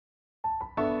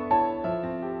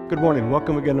Good morning.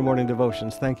 Welcome again to Morning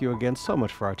Devotions. Thank you again so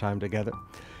much for our time together.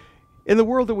 In the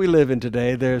world that we live in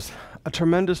today, there's a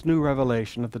tremendous new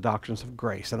revelation of the doctrines of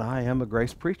grace, and I am a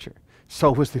grace preacher. So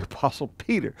was the Apostle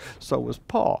Peter. So was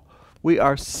Paul. We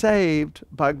are saved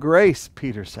by grace,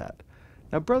 Peter said.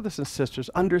 Now, brothers and sisters,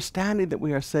 understanding that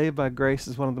we are saved by grace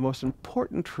is one of the most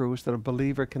important truths that a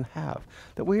believer can have.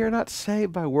 That we are not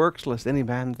saved by works, lest any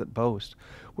man that boast.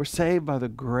 We're saved by the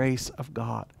grace of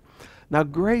God. Now,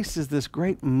 grace is this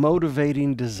great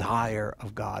motivating desire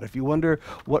of God. If you wonder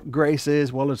what grace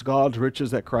is, well, it's God's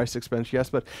riches at Christ's expense, yes,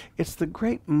 but it's the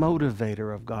great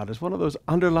motivator of God. It's one of those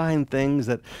underlying things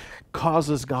that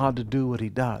causes God to do what he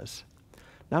does.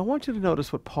 Now, I want you to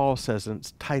notice what Paul says in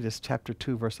Titus chapter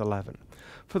 2, verse 11.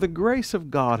 For the grace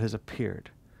of God has appeared,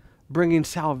 bringing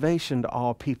salvation to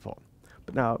all people.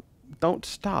 But now, don't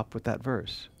stop with that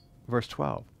verse, verse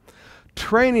 12.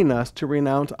 Training us to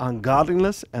renounce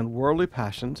ungodliness and worldly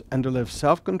passions and to live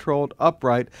self-controlled,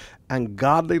 upright, and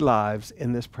godly lives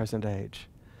in this present age.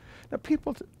 Now,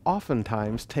 people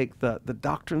oftentimes take the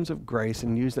doctrines of grace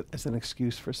and use it as an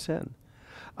excuse for sin.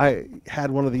 I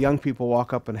had one of the young people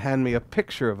walk up and hand me a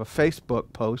picture of a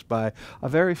Facebook post by a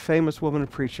very famous woman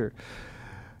preacher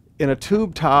in a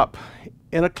tube top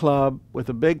in a club with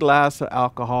a big glass of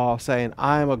alcohol saying,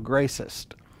 "I am a gracist."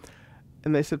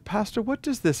 And they said, "Pastor, what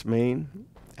does this mean?"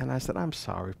 And I said, "I'm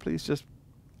sorry. Please just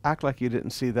act like you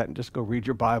didn't see that and just go read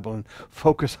your Bible and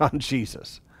focus on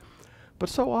Jesus." But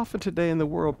so often today in the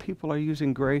world, people are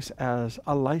using grace as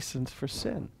a license for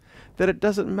sin. That it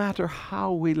doesn't matter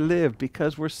how we live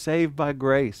because we're saved by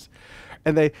grace.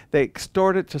 And they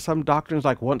extort it to some doctrines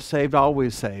like once saved,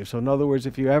 always saved. So in other words,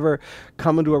 if you ever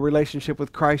come into a relationship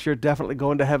with Christ, you're definitely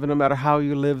going to heaven no matter how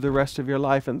you live the rest of your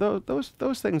life. And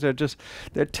those things are just,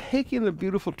 they're taking the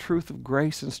beautiful truth of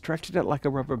grace and stretching it like a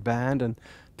rubber band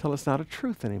until it's not a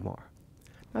truth anymore.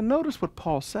 Now notice what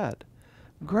Paul said.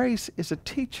 Grace is a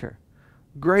teacher.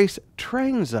 Grace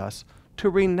trains us to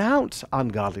renounce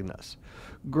ungodliness.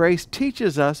 Grace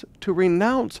teaches us to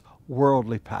renounce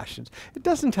worldly passions. It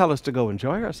doesn't tell us to go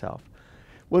enjoy ourselves.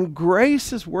 When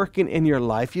grace is working in your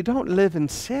life, you don't live in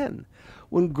sin.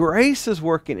 When grace is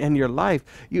working in your life,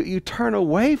 you turn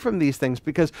away from these things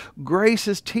because grace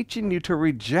is teaching you to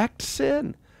reject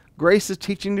sin. Grace is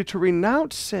teaching you to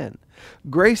renounce sin.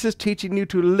 Grace is teaching you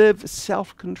to live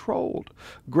self-controlled.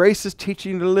 Grace is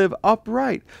teaching you to live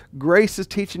upright. Grace is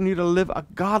teaching you to live a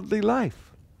godly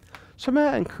life. So may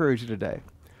I encourage you today,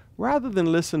 rather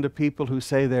than listen to people who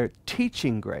say they're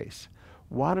teaching grace,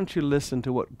 why don't you listen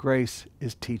to what grace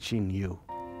is teaching you?